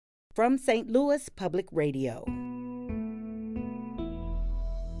from St. Louis Public Radio.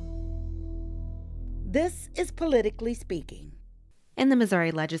 This is Politically Speaking. In the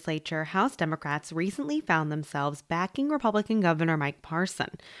Missouri legislature, House Democrats recently found themselves backing Republican Governor Mike Parson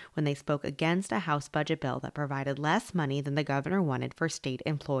when they spoke against a House budget bill that provided less money than the governor wanted for state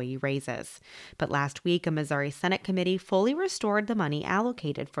employee raises. But last week, a Missouri Senate committee fully restored the money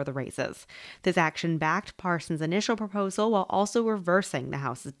allocated for the raises. This action backed Parson's initial proposal while also reversing the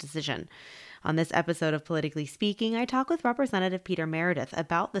House's decision. On this episode of Politically Speaking, I talk with Representative Peter Merideth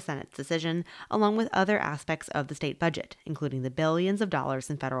about the Senate's decision, along with other aspects of the state budget, including the billions of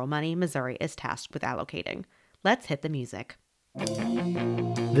dollars in federal money Missouri is tasked with allocating. Let's hit the music.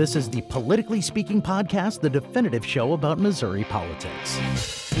 This is the Politically Speaking podcast, the definitive show about Missouri politics.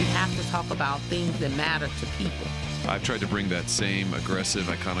 We have to talk about things that matter to people. I've tried to bring that same aggressive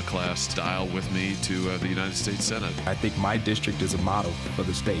iconoclast style with me to the United States Senate. I think my district is a model for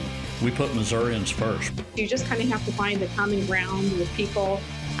the state. We put Missourians first. You just kind of have to find the common ground with people.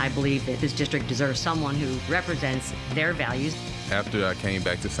 I believe that this district deserves someone who represents their values. After I came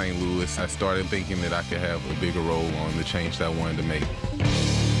back to St. Louis, I started thinking that I could have a bigger role on the change that I wanted to make.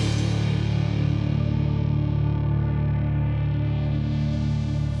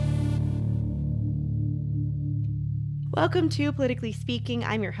 Welcome to Politically Speaking.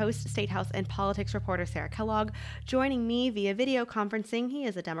 I'm your host, State House and Politics reporter Sarah Kellogg. Joining me via video conferencing, he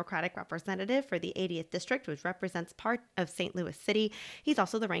is a Democratic representative for the 80th District, which represents part of St. Louis City. He's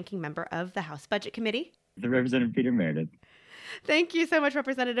also the ranking member of the House Budget Committee. The Representative Peter Merideth. Thank you so much,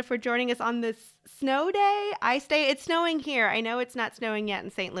 Representative, for joining us on this snow day, ice day. It's snowing here. I know it's not snowing yet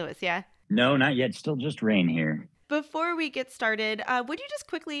in St. Louis, yeah? No, not yet. Still just rain here. Before we get started, would you just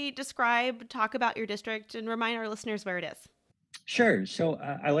quickly talk about your district and remind our listeners where it is? Sure. So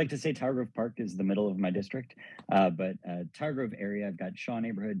I like to say Tower Grove Park is the middle of my district, but Tower Grove area, I've got Shaw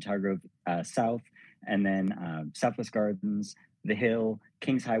neighborhood, Tower Grove South, and then Southwest Gardens, The Hill,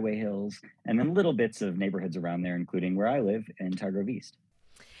 Kings Highway Hills, and then little bits of neighborhoods around there, including where I live in Tower Grove East.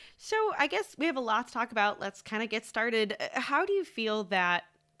 So I guess we have a lot to talk about. Let's kind of get started. How do you feel that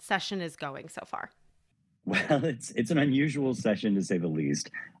session is going so far? Well, it's an unusual session, to say the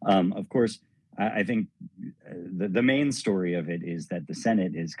least. Of course, I think the main story of it is that the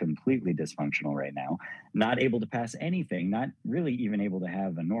Senate is completely dysfunctional right now, not able to pass anything, not really even able to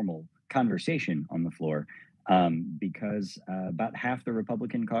have a normal conversation on the floor, because about half the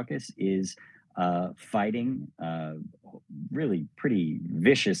Republican caucus is fighting really pretty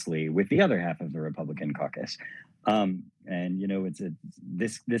viciously with the other half of the Republican caucus. And, you know, it's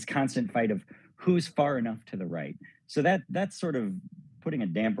this constant fight of who's far enough to the right. So that's sort of putting a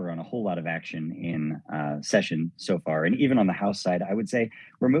damper on a whole lot of action in session so far. And even on the House side, I would say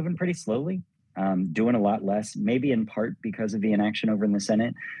we're moving pretty slowly, doing a lot less, maybe in part because of the inaction over in the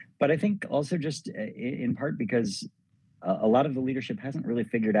Senate. But I think also just in part because a lot of the leadership hasn't really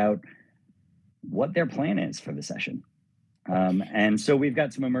figured out what their plan is for the session. And so we've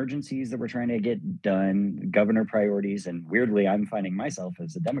got some emergencies that we're trying to get done, governor priorities, and weirdly, I'm finding myself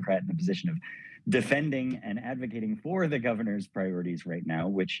as a Democrat in a position of defending and advocating for the governor's priorities right now,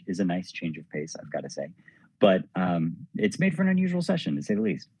 which is a nice change of pace, I've got to say. But it's made for an unusual session, to say the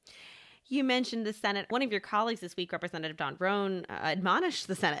least. You mentioned the Senate. One of your colleagues this week, Representative Don Roan, admonished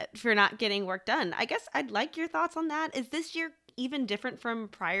the Senate for not getting work done. I guess I'd like your thoughts on that. Is this year even different from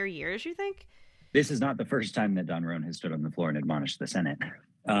prior years, you think? This is not the first time that Don Roan has stood on the floor and admonished the Senate.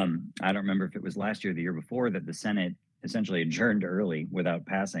 I don't remember if it was last year or the year before that the Senate essentially adjourned early without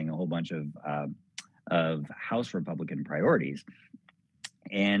passing a whole bunch of House Republican priorities.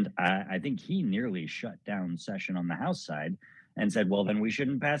 And I think he nearly shut down session on the House side and said, well, then we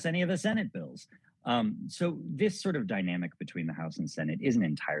shouldn't pass any of the Senate bills. So this sort of dynamic between the House and Senate isn't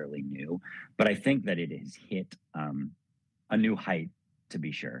entirely new, but I think that it has hit a new height, to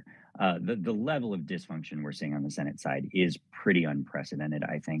be sure. The level of dysfunction we're seeing on the Senate side is pretty unprecedented,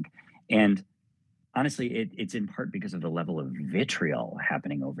 I think. And honestly, it's in part because of the level of vitriol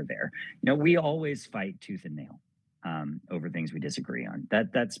happening over there. You know, we always fight tooth and nail over things we disagree on.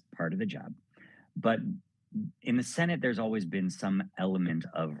 That's part of the job. But in the Senate, there's always been some element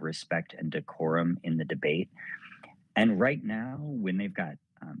of respect and decorum in the debate. And right now, when they've got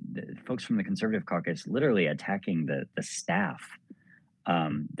the folks from the Conservative Caucus literally attacking the staff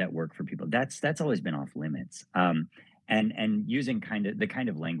that work for people, that's always been off limits. And using the kind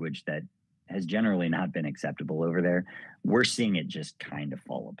of language that has generally not been acceptable over there, we're seeing it just kind of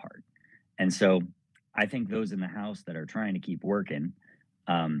fall apart. And so I think those in the House that are trying to keep working,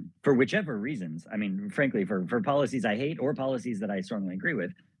 for whichever reasons, I mean, frankly, for policies I hate or policies that I strongly agree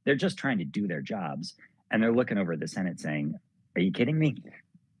with, they're just trying to do their jobs. And they're looking over at the Senate saying, are you kidding me?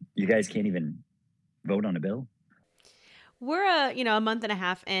 You guys can't even vote on a bill? We're a month and a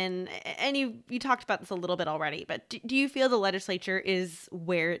half in, and you talked about this a little bit already, but do you feel the legislature is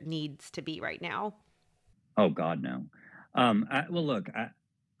where it needs to be right now? Oh God, no. Well, look,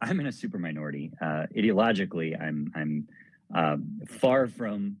 I'm in a super minority. Ideologically, I'm far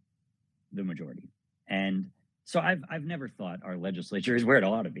from the majority, and so I've never thought our legislature is where it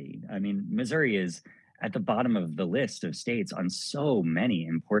ought to be. I mean, Missouri is at the bottom of the list of states on so many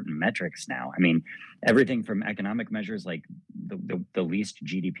important metrics now. I mean, everything from economic measures like the least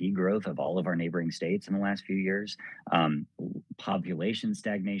GDP growth of all of our neighboring states in the last few years, population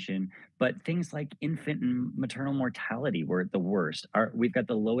stagnation, but things like infant and maternal mortality were the worst. We've got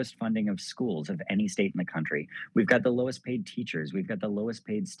the lowest funding of schools of any state in the country. We've got the lowest paid teachers. We've got the lowest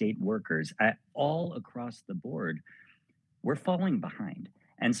paid state workers. All across the board, we're falling behind.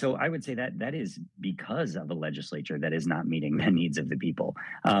 And so I would say that is because of a legislature that is not meeting the needs of the people.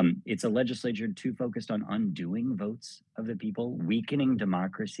 It's a legislature too focused on undoing votes of the people, weakening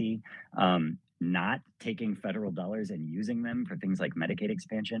democracy, not taking federal dollars and using them for things like Medicaid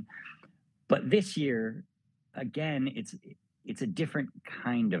expansion. But this year, again, it's a different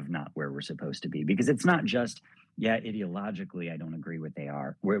kind of not where we're supposed to be, because it's not just, yeah, ideologically, I don't agree with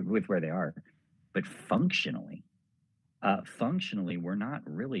where they are, but functionally. Functionally, we're not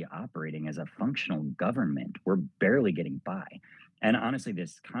really operating as a functional government. We're barely getting by. And honestly,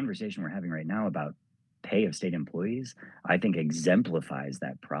 this conversation we're having right now about pay of state employees, I think exemplifies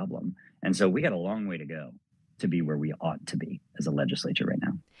that problem. And so we got a long way to go to be where we ought to be as a legislature right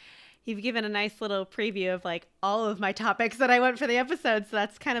now. You've given a nice little preview of like all of my topics that I want for the episode. So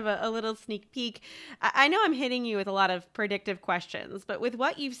that's kind of a little sneak peek. I know I'm hitting you with a lot of predictive questions, but with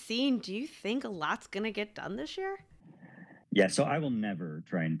what you've seen, do you think a lot's going to get done this year? Yeah, so I will never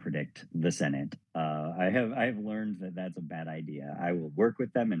try and predict the Senate. I have learned that that's a bad idea. I will work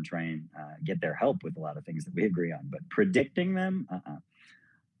with them and try and get their help with a lot of things that we agree on, but predicting them,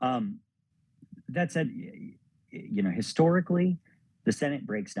 that said, historically, the Senate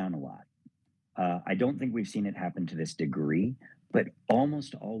breaks down a lot. I don't think we've seen it happen to this degree, but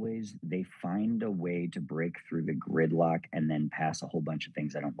almost always they find a way to break through the gridlock and then pass a whole bunch of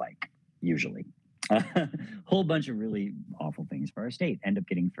things I don't like, usually. A whole bunch of really awful things for our state end up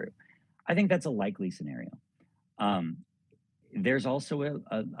getting through. I think that's a likely scenario. There's also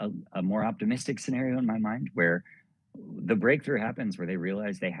a more optimistic scenario in my mind where the breakthrough happens where they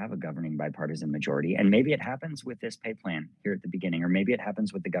realize they have a governing bipartisan majority. And maybe it happens with this pay plan here at the beginning, or maybe it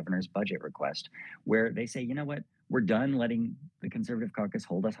happens with the governor's budget request, where they say, you know what, we're done letting the conservative caucus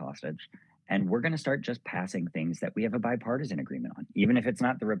hold us hostage. And we're going to start just passing things that we have a bipartisan agreement on. Even if it's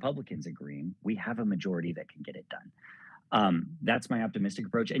not the Republicans agreeing, we have a majority that can get it done. That's my optimistic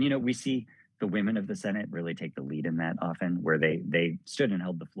approach. And, we see the women of the Senate really take the lead in that often, where they stood and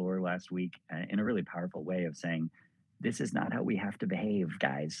held the floor last week in a really powerful way of saying, this is not how we have to behave,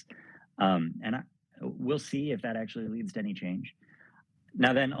 guys. We'll see if that actually leads to any change.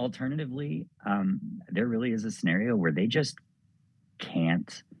 Now then, alternatively, there really is a scenario where they just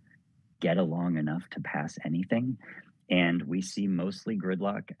can't get along enough to pass anything. And we see mostly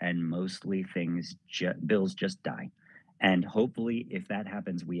gridlock and mostly bills just die. And hopefully, if that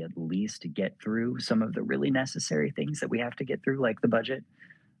happens, we at least get through some of the really necessary things that we have to get through, like the budget.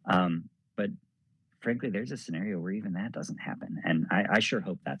 But frankly, there's a scenario where even that doesn't happen. And I sure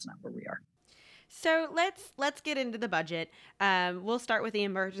hope that's not where we are. So let's get into the budget. We'll start with the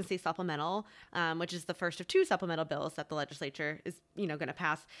emergency supplemental, which is the first of two supplemental bills that the legislature is, going to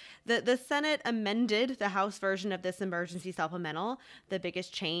pass. The Senate amended the House version of this emergency supplemental. The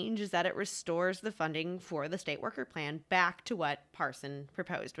biggest change is that it restores the funding for the state worker plan back to what Parson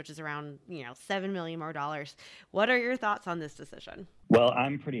proposed, which is around, $7 million more. What are your thoughts on this decision? Well,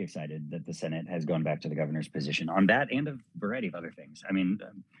 I'm pretty excited that the Senate has gone back to the governor's position on that and a variety of other things. I mean,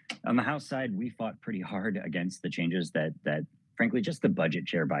 on the House side, we fought pretty hard against the changes that frankly, just the budget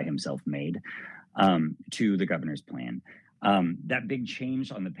chair by himself made to the governor's plan. That big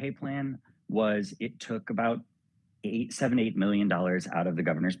change on the pay plan was it took about $8 million out of the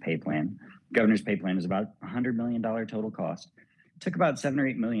governor's pay plan. Governor's pay plan is about $100 million total cost. Took about $7 or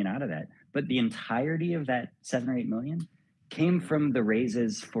 $8 million out of that, but the entirety of that $7 or $8 million came from the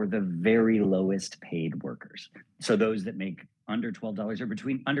raises for the very lowest paid workers. So those that make under $12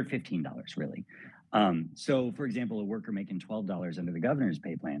 or under $15, really. So for example, a worker making $12 under the governor's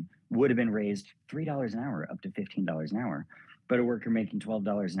pay plan would have been raised $3 an hour up to $15 an hour. But a worker making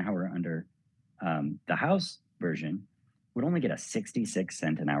 $12 an hour under the House version would only get a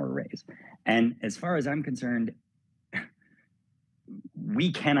 66-cent an hour raise. And as far as I'm concerned,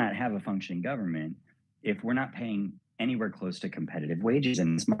 we cannot have a functioning government if we're not paying anywhere close to competitive wages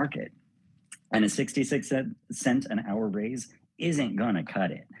in this market. And a 66-cent an hour raise isn't going to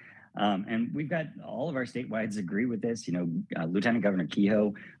cut it. And we've got all of our statewide agree with this. Lieutenant Governor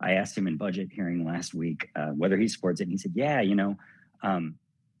Kehoe, I asked him in budget hearing last week whether he supports it. And he said, yeah,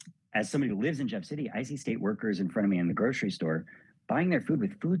 as somebody who lives in Jeff City, I see state workers in front of me in the grocery store buying their food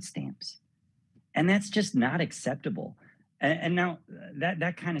with food stamps. And that's just not acceptable. And now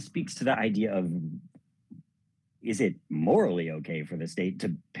that kind of speaks to the idea of, is it morally okay for the state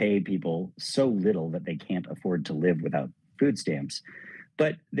to pay people so little that they can't afford to live without food stamps?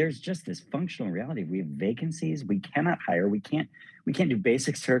 But there's just this functional reality. We have vacancies. We cannot hire. We can't do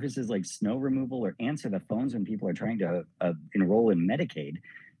basic services like snow removal or answer the phones when people are trying to enroll in Medicaid,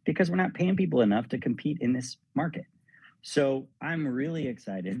 because we're not paying people enough to compete in this market. So I'm really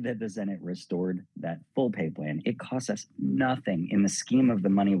excited that the Senate restored that full pay plan. It costs us nothing in the scheme of the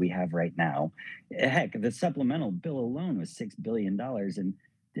money we have right now. Heck, the supplemental bill alone was $6 billion, and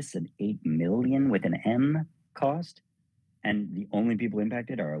this is an $8 million with an M cost. And the only people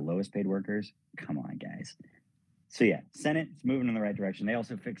impacted are our lowest paid workers. Come on, guys. So yeah, Senate's moving in the right direction. They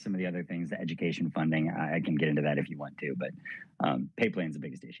also fixed some of the other things, the education funding. I can get into that if you want to, but pay plan's the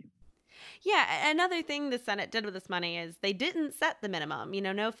biggest issue. Yeah, another thing the Senate did with this money is they didn't set the minimum.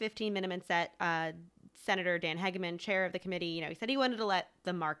 No 15 minimum set. Senator Dan Hegeman, chair of the committee, he said he wanted to let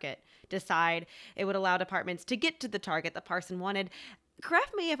the market decide. It would allow departments to get to the target that Parson wanted.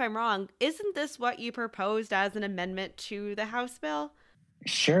 Correct me if I'm wrong. Isn't this what you proposed as an amendment to the House bill?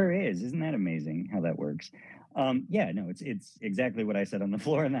 Sure is. Isn't that amazing how that works? It's exactly what I said on the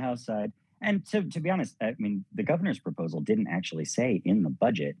floor on the House side. And to be honest, I mean, the governor's proposal didn't actually say in the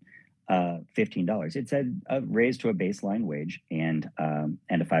budget $15. It said a raise to a baseline wage and a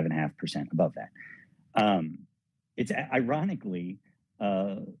 5.5% above that. It's ironically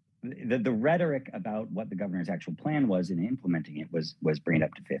the rhetoric about what the governor's actual plan was in implementing it was bringing it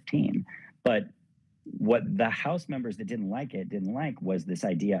up to 15. But what the House members that didn't like was this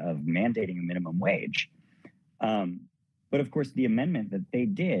idea of mandating a minimum wage. But of course, the amendment that they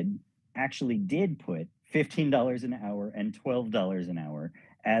did actually did put $15 an hour and $12 an hour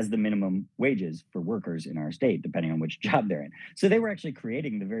as the minimum wages for workers in our state, depending on which job they're in. So they were actually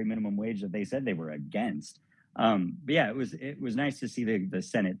creating the very minimum wage that they said they were against. But yeah, it was nice to see the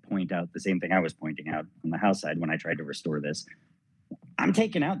Senate point out the same thing I was pointing out on the House side when I tried to restore this. I'm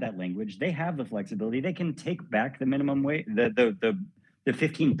taking out that language. They have the flexibility. They can take back the minimum wage, the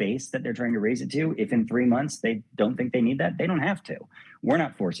 15 base that they're trying to raise it to. If in 3 months they don't think they need that, they don't have to. We're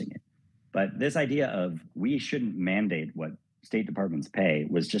not forcing it. But this idea of we shouldn't mandate what state departments pay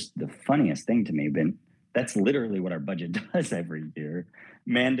was just the funniest thing to me. But that's literally what our budget does every year,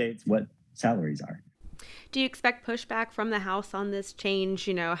 mandates what salaries are. Do you expect pushback from the House on this change?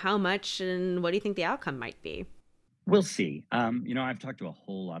 How much, and what do you think the outcome might be? We'll see. I've talked to a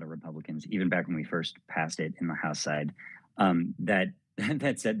whole lot of Republicans, even back when we first passed it in the House side, that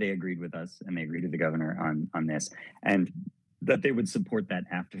said they agreed with us and they agreed with the governor on this, and that they would support that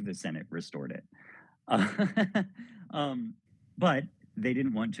after the Senate restored it. But they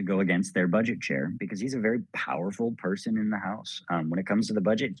didn't want to go against their budget chair because he's a very powerful person in the House. When it comes to the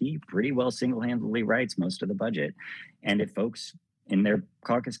budget, he pretty well single-handedly writes most of the budget. And if folks in their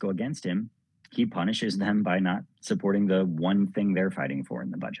caucus go against him, he punishes them by not supporting the one thing they're fighting for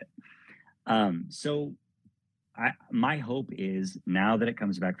in the budget. My hope is now that it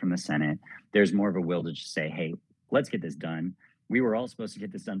comes back from the Senate, there's more of a will to just say, hey, let's get this done. We were all supposed to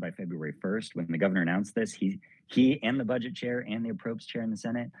get this done by February 1st. When the governor announced this, he and the budget chair and the appropriations chair in the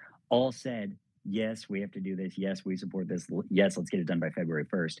Senate all said, yes, we have to do this. Yes, we support this. Yes, let's get it done by February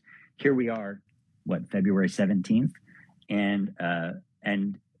 1st. Here we are, February 17th? And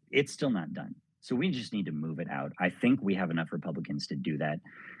it's still not done. So we just need to move it out. I think we have enough Republicans to do that.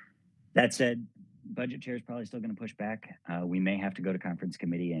 That said, budget chair is probably still going to push back. We may have to go to conference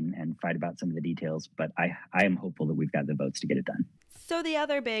committee and fight about some of the details, but I am hopeful that we've got the votes to get it done. So the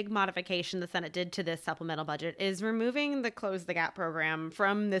other big modification the Senate did to this supplemental budget is removing the Close the Gap program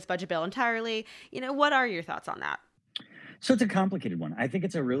from this budget bill entirely. What are your thoughts on that? So it's a complicated one. I think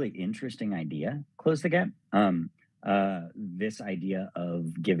it's a really interesting idea, Close the Gap. This idea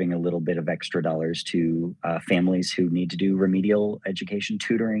of giving a little bit of extra dollars to families who need to do remedial education,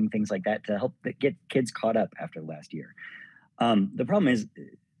 tutoring, things like that to help get kids caught up after last year. The problem is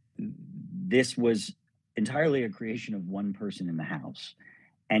this was entirely a creation of one person in the House,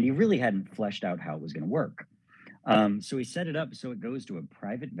 and he really hadn't fleshed out how it was going to work. So he set it up so it goes to a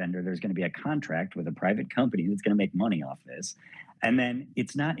private vendor. There's going to be a contract with a private company that's going to make money off this. And then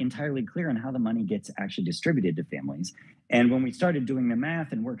it's not entirely clear on how the money gets actually distributed to families. And when we started doing the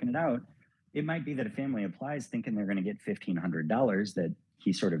math and working it out, it might be that a family applies thinking they're going to get $1,500 that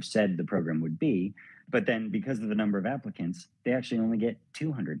he sort of said the program would be, but then because of the number of applicants, they actually only get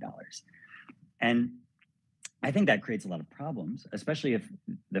 $200. And I think that creates a lot of problems, especially if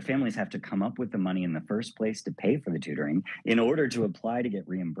the families have to come up with the money in the first place to pay for the tutoring in order to apply to get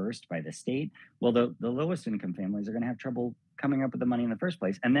reimbursed by the state. Well, the lowest income families are going to have trouble coming up with the money in the first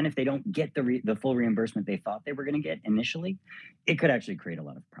place. And then if they don't get the full reimbursement they thought they were going to get initially, it could actually create a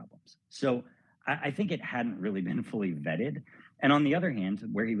lot of problems. So I think it hadn't really been fully vetted. And on the other hand,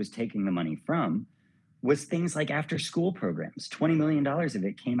 where he was taking the money from was things like after school programs. $20 million of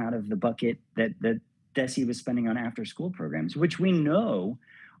it came out of the bucket that DESE was spending on after school programs, which we know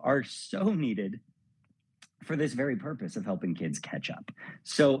are so needed for this very purpose of helping kids catch up.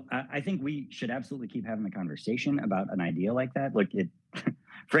 So I think we should absolutely keep having the conversation about an idea like that. Look,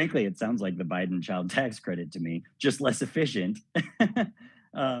 frankly, it sounds like the Biden child tax credit to me, just less efficient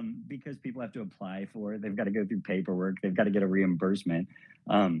because people have to apply for it. They've got to go through paperwork. They've got to get a reimbursement.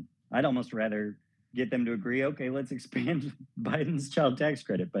 I'd almost rather get them to agree, okay, let's expand Biden's child tax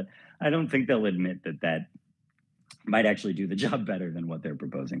credit. But I don't think they'll admit that might actually do the job better than what they're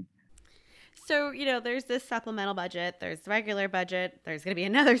proposing. So, there's this supplemental budget, there's the regular budget, there's going to be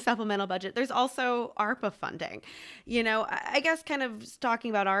another supplemental budget. There's also ARPA funding. I guess kind of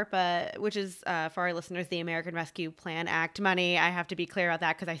talking about ARPA, which is, for our listeners, the American Rescue Plan Act money. I have to be clear about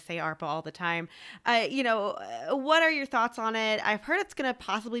that because I say ARPA all the time. What are your thoughts on it? I've heard it's going to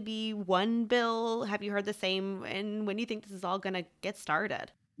possibly be one bill. Have you heard the same? And when do you think this is all going to get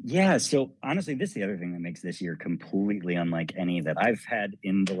started? Yeah, so honestly, this is the other thing that makes this year completely unlike any that I've had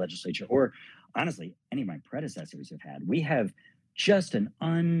in the legislature, or honestly, any of my predecessors have had. We have just an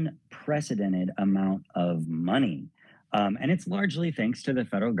unprecedented amount of money. And it's largely thanks to the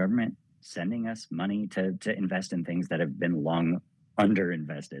federal government sending us money to invest in things that have been long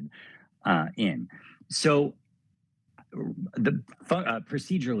underinvested in. So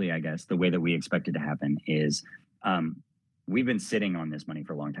procedurally, I guess, the way that we expect it to happen is we've been sitting on this money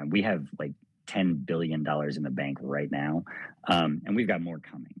for a long time. We have like $10 billion in the bank right now, and we've got more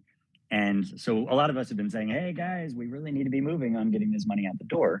coming. And so a lot of us have been saying, hey, guys, we really need to be moving on getting this money out the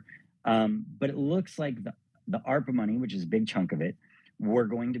door. But it looks like the ARPA money, which is a big chunk of it, we're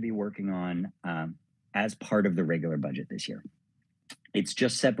going to be working on as part of the regular budget this year. It's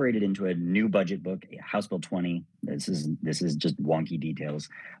just separated into a new budget book, House Bill 20. This is just wonky details.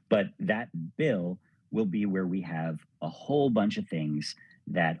 But that bill will be where we have a whole bunch of things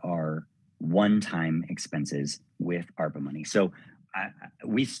that are one-time expenses with ARPA money. So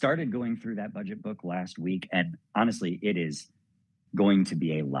we started going through that budget book last week, and honestly, it is going to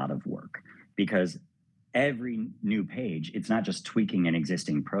be a lot of work because every new page, it's not just tweaking an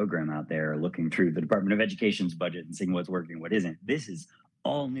existing program out there, looking through the Department of Education's budget and seeing what's working, what isn't. This is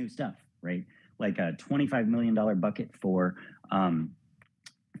all new stuff, right? Like a $25 million bucket for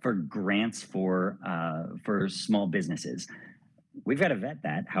grants for small businesses. We've got to vet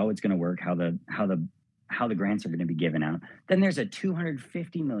that, how it's going to work, how the grants are going to be given out. Then there's a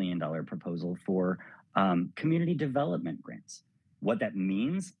 $250 million proposal for community development grants. What that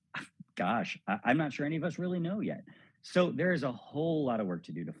means, gosh, I'm not sure any of us really know yet. So there's a whole lot of work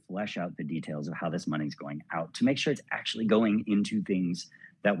to do to flesh out the details of how this money's going out, to make sure it's actually going into things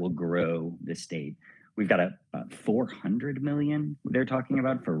that will grow the state. We've got a $400 million they're talking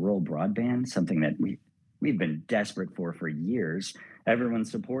about for rural broadband, something that we've been desperate for years. Everyone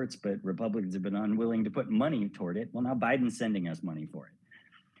supports, but Republicans have been unwilling to put money toward it. Well, now Biden's sending us money for it.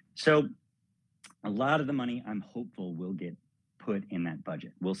 So a lot of the money, I'm hopeful, will get put in that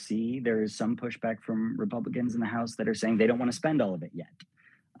budget. We'll see. There is some pushback from Republicans in the House that are saying they don't want to spend all of it yet.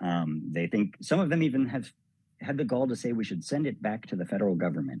 They think some of them even have had the gall to say we should send it back to the federal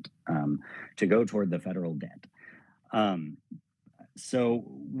government to go toward the federal debt. So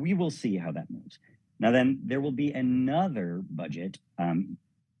we will see how that moves. Now, then there will be another budget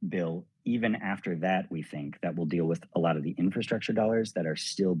bill even after that, we think, that will deal with a lot of the infrastructure dollars that are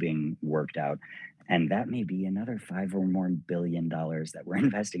still being worked out. And that may be another $5 or more billion that we're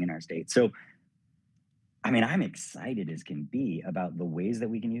investing in our state. So, I mean, I'm excited as can be about the ways that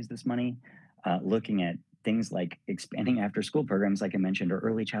we can use this money, looking at things like expanding after school programs, like I mentioned, or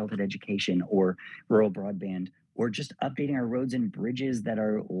early childhood education, or rural broadband, or just updating our roads and bridges that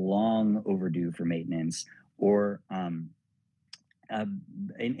are long overdue for maintenance, or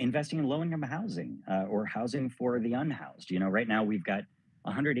investing in low-income housing or housing for the unhoused. You know, right now we've got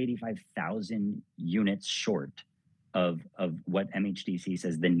 185,000 units short of what MHDC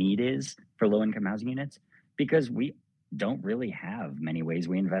says the need is for low-income housing units, because we don't really have many ways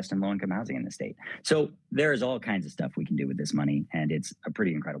we invest in low-income housing in the state. So there's all kinds of stuff we can do with this money, and it's a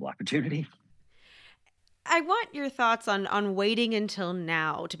pretty incredible opportunity. I want your thoughts on waiting until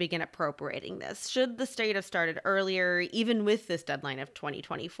now to begin appropriating this. Should the state have started earlier, even with this deadline of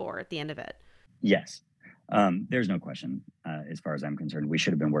 2024 at the end of it? Yes. There's no question, as far as I'm concerned. We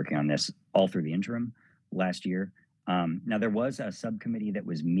should have been working on this all through the interim last year. Now, there was a subcommittee that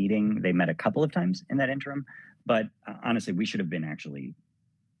was meeting. They met a couple of times in that interim. But honestly, we should have been actually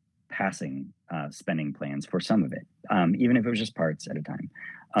passing spending plans for some of it, even if it was just parts at a time.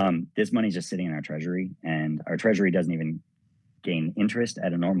 This money's just sitting in our treasury, and our treasury doesn't even gain interest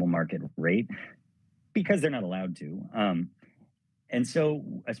at a normal market rate because they're not allowed to. And so,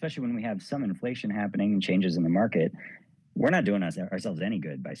 especially when we have some inflation happening and changes in the market, we're not doing ourselves any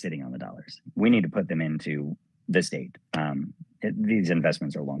good by sitting on the dollars. We need to put them into the state. These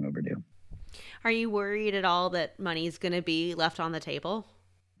investments are long overdue. Are you worried at all that money is going to be left on the table?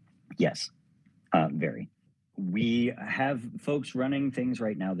 Yes, very. We have folks running things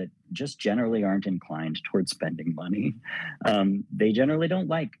right now that just generally aren't inclined towards spending money. They generally don't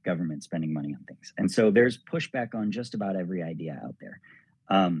like government spending money on things. And so there's pushback on just about every idea out there.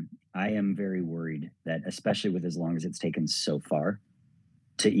 I am very worried that, especially with as long as it's taken so far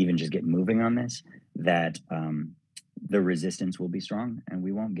to even just get moving on this, that the resistance will be strong and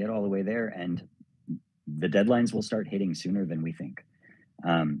we won't get all the way there. And the deadlines will start hitting sooner than we think.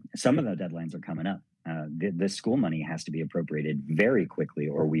 Some of the deadlines are coming up. The school money has to be appropriated very quickly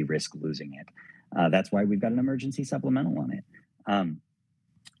or we risk losing it. That's why we've got an emergency supplemental on it.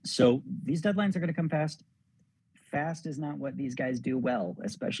 So these deadlines are going to come fast. Fast is not what these guys do well,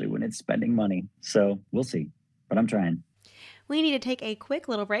 especially when it's spending money. So we'll see, but I'm trying. We need to take a quick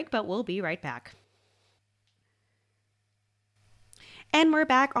little break, but we'll be right back. And we're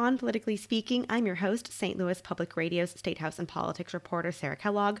back on Politically Speaking. I'm your host, St. Louis Public Radio's State House and Politics reporter, Sarah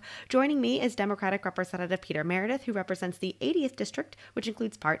Kellogg. Joining me is Democratic Representative Peter Merideth, who represents the 80th District, which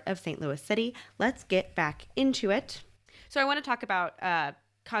includes part of St. Louis City. Let's get back into it. So I want to talk about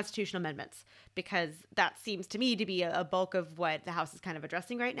constitutional amendments, because that seems to me to be a bulk of what the House is kind of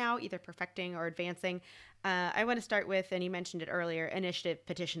addressing right now, either perfecting or advancing. I want to start with, and you mentioned it earlier, initiative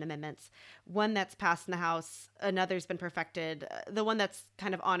petition amendments. One that's passed in the House, another's been perfected. The one that's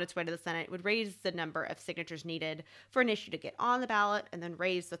kind of on its way to the Senate would raise the number of signatures needed for an issue to get on the ballot, and then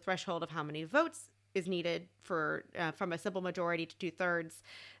raise the threshold of how many votes is needed for from a simple majority to 2/3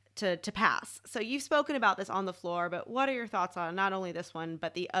 to pass. So you've spoken about this on the floor, but what are your thoughts on not only this one,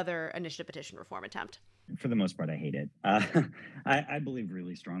 but the other initiative petition reform attempt? For the most part, I hate it. I believe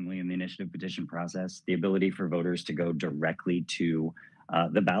really strongly in the initiative petition process, the ability for voters to go directly to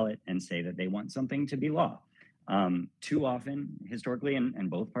the ballot and say that they want something to be law. Too often, historically, and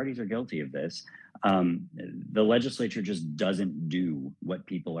both parties are guilty of this, the legislature just doesn't do what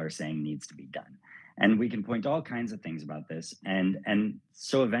people are saying needs to be done. And we can point to all kinds of things about this. And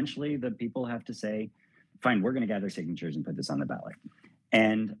so eventually the people have to say, fine, we're going to gather signatures and put this on the ballot.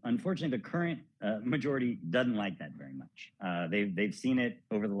 And unfortunately, the current majority doesn't like that very much. They've seen it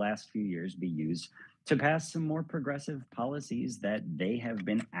over the last few years be used to pass some more progressive policies that they have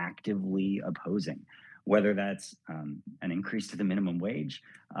been actively opposing, whether that's an increase to the minimum wage,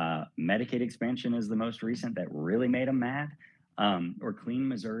 Medicaid expansion is the most recent that really made them mad, or Clean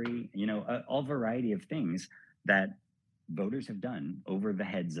Missouri, all variety of things that voters have done over the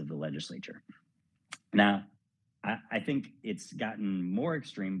heads of the legislature. Now, I think it's gotten more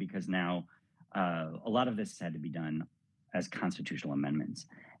extreme because now a lot of this has had to be done as constitutional amendments.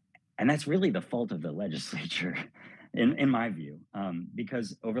 And that's really the fault of the legislature, in my view,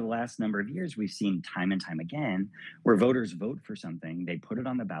 because over the last number of years, we've seen time and time again where voters vote for something, they put it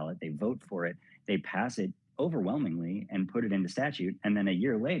on the ballot, they vote for it, they pass it overwhelmingly and put it into statute. And then a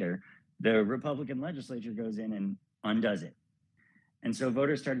year later, the Republican legislature goes in and undoes it. And so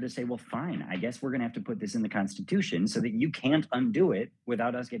voters started to say, well, fine, I guess we're going to have to put this in the Constitution so that you can't undo it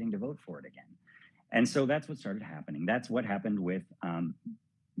without us getting to vote for it again. And so that's what started happening. That's what happened with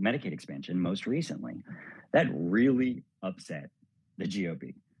Medicaid expansion most recently. That really upset the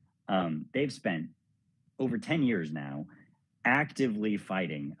GOP. They've spent over 10 years now actively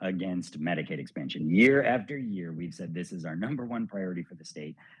fighting against Medicaid expansion. Year after year, we've said this is our number one priority for the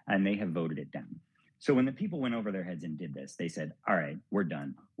state, and they have voted it down. So when the people went over their heads and did this, they said, all right, we're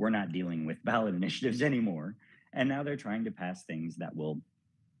done. We're not dealing with ballot initiatives anymore. And now they're trying to pass things that will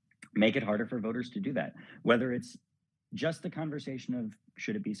make it harder for voters to do that. Whether it's just the conversation of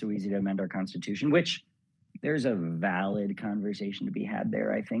should it be so easy to amend our Constitution, which there's a valid conversation to be had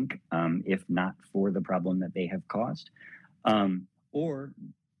there, I think, if not for the problem that they have caused. Or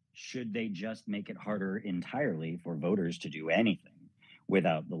should they just make it harder entirely for voters to do anything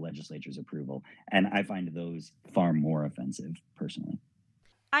without the legislature's approval? And I find those far more offensive, personally.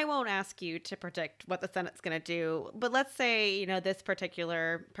 I won't ask you to predict what the Senate's going to do, but let's say, this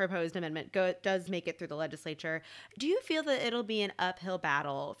particular proposed amendment does make it through the legislature. Do you feel that it'll be an uphill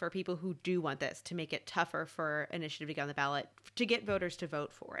battle for people who do want this to make it tougher for initiative to get on the ballot to get voters to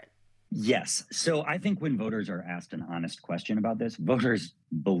vote for it? Yes. So I think when voters are asked an honest question about this, voters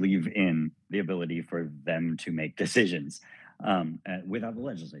believe in the ability for them to make decisions without the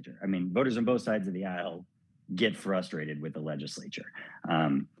legislature. I mean, voters on both sides of the aisle get frustrated with the legislature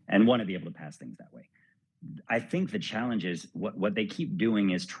and want to be able to pass things that way. I think the challenge is what they keep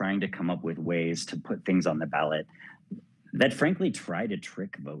doing is trying to come up with ways to put things on the ballot that frankly try to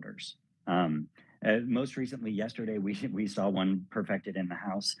trick voters. Most recently, yesterday, we saw one perfected in the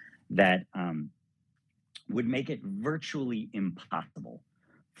House that would make it virtually impossible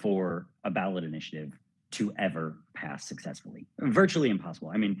for a ballot initiative to ever pass successfully. Virtually impossible.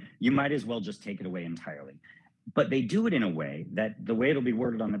 I mean, you might as well just take it away entirely. But they do it in a way that the way it'll be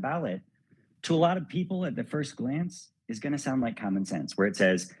worded on the ballot, to a lot of people at the first glance, is going to sound like common sense, where it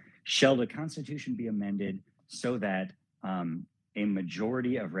says, shall the Constitution be amended so that a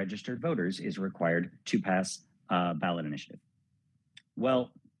majority of registered voters is required to pass a ballot initiative?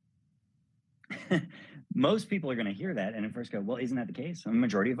 Well, most people are going to hear that and at first go, well, isn't that the case? I'm a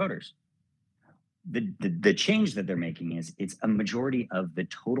majority of voters. The change that they're making is it's a majority of the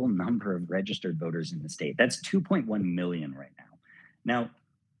total number of registered voters in the state. That's 2.1 million right now. Now,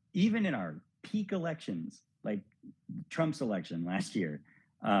 even in our peak elections, like Trump's election last year,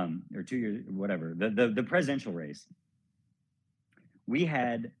 or 2 years, whatever, the presidential race, we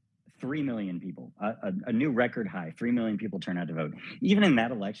had 3 million people, a new record high, 3 million people turn out to vote. Even in that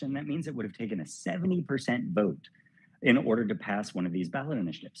election, that means it would have taken a 70% vote in order to pass one of these ballot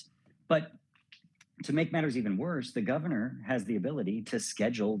initiatives. But to make matters even worse, the governor has the ability to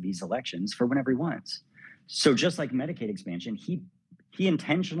schedule these elections for whenever he wants. So just like Medicaid expansion, he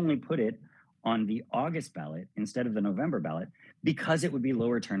intentionally put it on the August ballot instead of the November ballot because it would be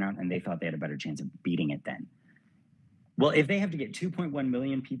lower turnout and they thought they had a better chance of beating it then. Well, if they have to get 2.1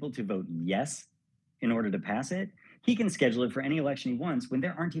 million people to vote yes in order to pass it, he can schedule it for any election he wants when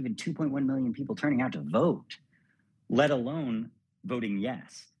there aren't even 2.1 million people turning out to vote, let alone voting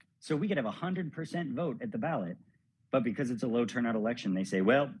yes. So we could have 100% vote at the ballot, but because it's a low turnout election, they say,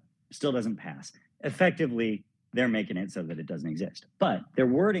 well, still doesn't pass. Effectively, they're making it so that it doesn't exist. But they're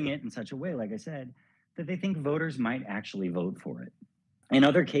wording it in such a way, like I said, that they think voters might actually vote for it. In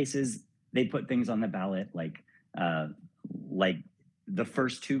other cases, they put things on the ballot like the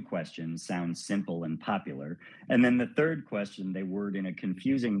first two questions sound simple and popular. And then the third question they word in a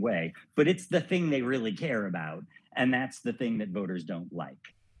confusing way, but it's the thing they really care about. And that's the thing that voters don't like.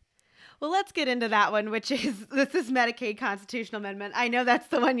 Well, let's get into that one, which is this Medicaid constitutional amendment. I know that's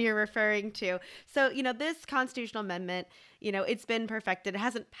the one you're referring to. So, this constitutional amendment, it's been perfected. It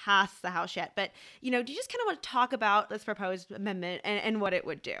hasn't passed the House yet. But, do you just kind of want to talk about this proposed amendment and what it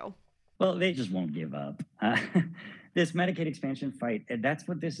would do? Well, they just won't give up. This Medicaid expansion fight, that's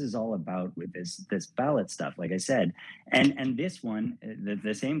what this is all about with this ballot stuff, like I said. And this one,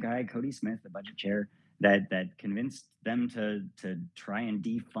 the same guy, Cody Smith, the budget chair, that convinced them to try and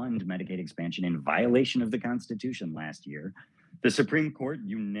defund Medicaid expansion in violation of the Constitution last year. The Supreme Court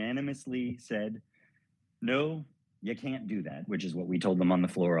unanimously said, no, you can't do that, which is what we told them on the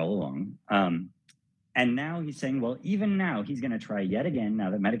floor all along. And now he's saying, well, even now he's going to try yet again,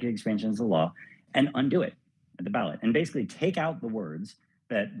 now that Medicaid expansion is the law, and undo it at the ballot and basically take out the words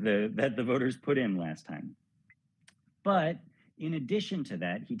that the voters put in last time. But in addition to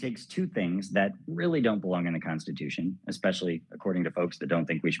that, he takes two things that really don't belong in the Constitution, especially according to folks that don't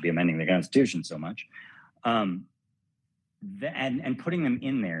think we should be amending the Constitution so much, and putting them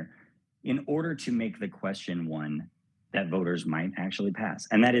in there in order to make the question one that voters might actually pass.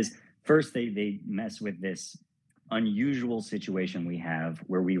 And that is, first, they mess with this unusual situation we have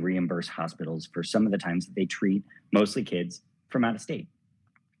where we reimburse hospitals for some of the times that they treat mostly kids from out of state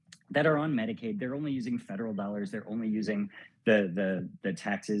that are on Medicaid. They're only using federal dollars. They're only using the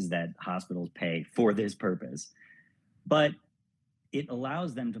taxes that hospitals pay for this purpose. But it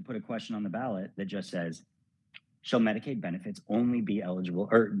allows them to put a question on the ballot that just says, shall Medicaid benefits only be eligible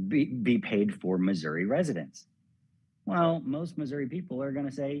or be paid for Missouri residents? Well, most Missouri people are going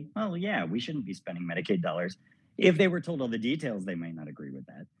to say, oh, yeah, we shouldn't be spending Medicaid dollars. If they were told all the details, they might not agree with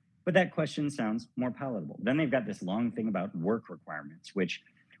that. But that question sounds more palatable. Then they've got this long thing about work requirements, which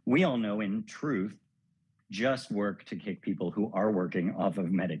we all know in truth just work to kick people who are working off of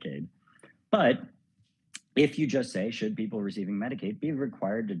Medicaid. But if you just say, should people receiving Medicaid be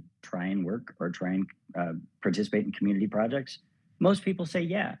required to try and work or try and participate in community projects? Most people say,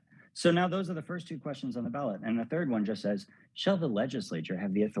 yeah. So now those are the first two questions on the ballot. And the third one just says, shall the legislature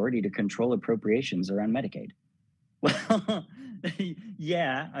have the authority to control appropriations around Medicaid? Well,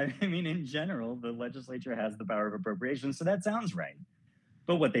 yeah, I mean, in general, the legislature has the power of appropriation, so that sounds right.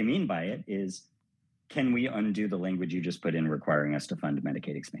 But what they mean by it is, can we undo the language you just put in requiring us to fund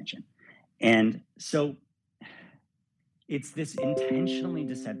Medicaid expansion? And so it's this intentionally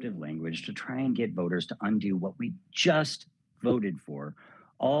deceptive language to try and get voters to undo what we just voted for,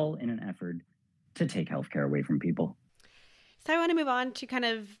 all in an effort to take healthcare away from people. So I want to move on to kind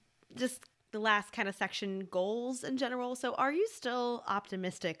of just the last kind of section, goals in general. So are you still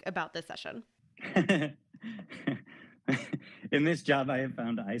optimistic about this session? In this job, I have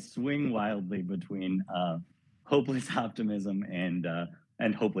found I swing wildly between hopeless optimism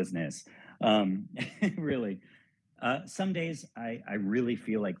and hopelessness. Really. Some days I really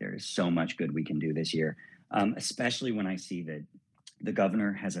feel like there is so much good we can do this year, especially when I see that the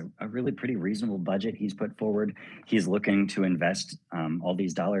governor has a really pretty reasonable budget he's put forward. He's looking to invest all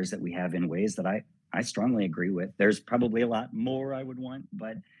these dollars that we have in ways that I strongly agree with. There's probably a lot more I would want,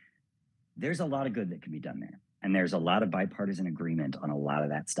 but there's a lot of good that can be done there. And there's a lot of bipartisan agreement on a lot of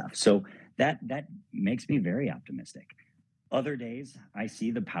that stuff. So that makes me very optimistic. Other days, I see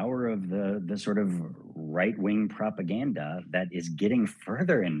the power of the sort of right-wing propaganda that is getting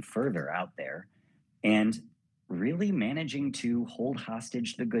further and further out there and really managing to hold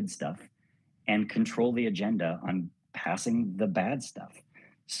hostage the good stuff and control the agenda on passing the bad stuff.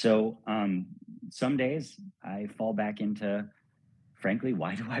 So some days I fall back into, frankly,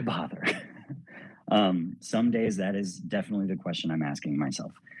 why do I bother? Some days that is definitely the question I'm asking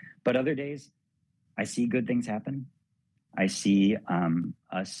myself. But other days, I see good things happen. I see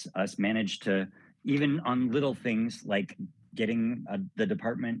us manage to, even on little things like getting the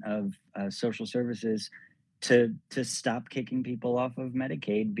Department of Social Services to stop kicking people off of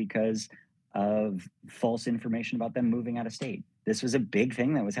Medicaid because of false information about them moving out of state. This was a big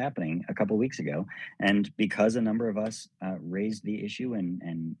thing that was happening a couple of weeks ago. And because a number of us raised the issue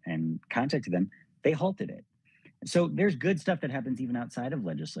and contacted them, they halted it. So there's good stuff that happens even outside of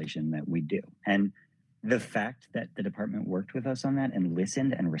legislation that we do. And the fact that the department worked with us on that and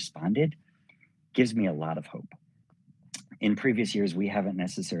listened and responded gives me a lot of hope. In previous years, we haven't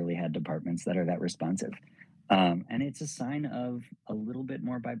necessarily had departments that are that responsive. And it's a sign of a little bit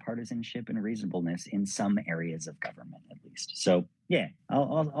more bipartisanship and reasonableness in some areas of government, at least. So, yeah,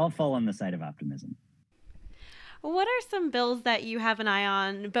 I'll fall on the side of optimism. What are some bills that you have an eye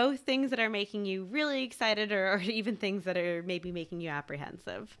on, both things that are making you really excited or even things that are maybe making you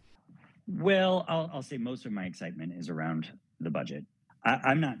apprehensive? Well, I'll say most of my excitement is around the budget.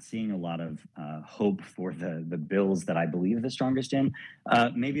 I'm not seeing a lot of hope for the bills that I believe the strongest in.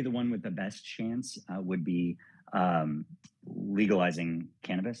 Maybe the one with the best chance would be legalizing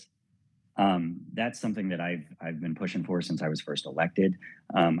cannabis. That's something that I've been pushing for since I was first elected.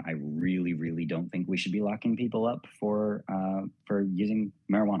 I really don't think we should be locking people up for using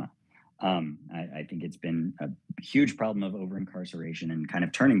marijuana. I think it's been a huge problem of over-incarceration and kind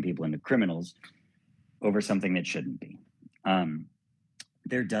of turning people into criminals over something that shouldn't be.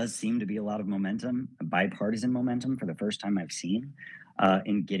 There does seem to be a lot of momentum, bipartisan momentum for the first time I've seen,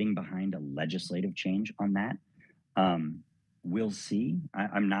 in getting behind a legislative change on that. We'll see.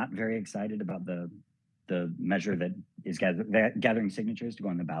 I'm not very excited about the measure that is gathering signatures to go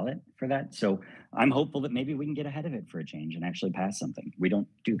on the ballot for that. So I'm hopeful that maybe we can get ahead of it for a change and actually pass something. We don't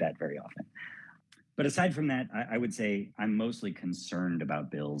do that very often. But aside from that, I would say I'm mostly concerned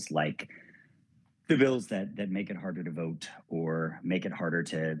about bills like the bills that make it harder to vote or make it harder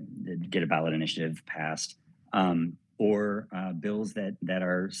to get a ballot initiative passed, or bills that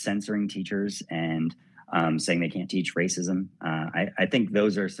are censoring teachers and saying they can't teach racism. I think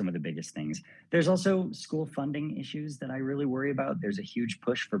those are some of the biggest things. There's also school funding issues that I really worry about. There's a huge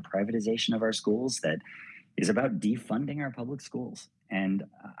push for privatization of our schools that is about defunding our public schools. And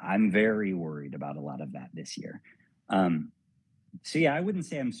I'm very worried about a lot of that this year. So yeah, I wouldn't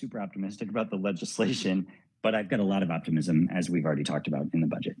say I'm super optimistic about the legislation, but I've got a lot of optimism, as we've already talked about in the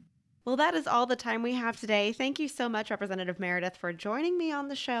budget. Well, that is all the time we have today. Thank you so much, Representative Merideth, for joining me on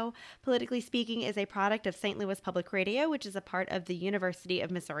the show. Politically Speaking is a product of St. Louis Public Radio, which is a part of the University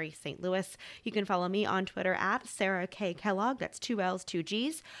of Missouri St. Louis. You can follow me on Twitter at Sarah K. Kellogg. That's 2 L's, 2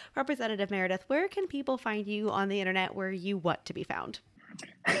 G's. Representative Merideth, where can people find you on the internet where you want to be found?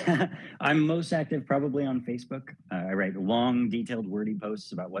 I'm most active probably on Facebook. I write long, detailed, wordy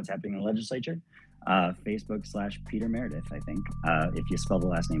posts about what's happening in the legislature. Facebook/Peter Merideth, I think, if you spell the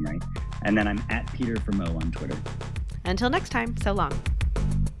last name right. And then I'm at Peter Fermo on Twitter. Until next time, so long.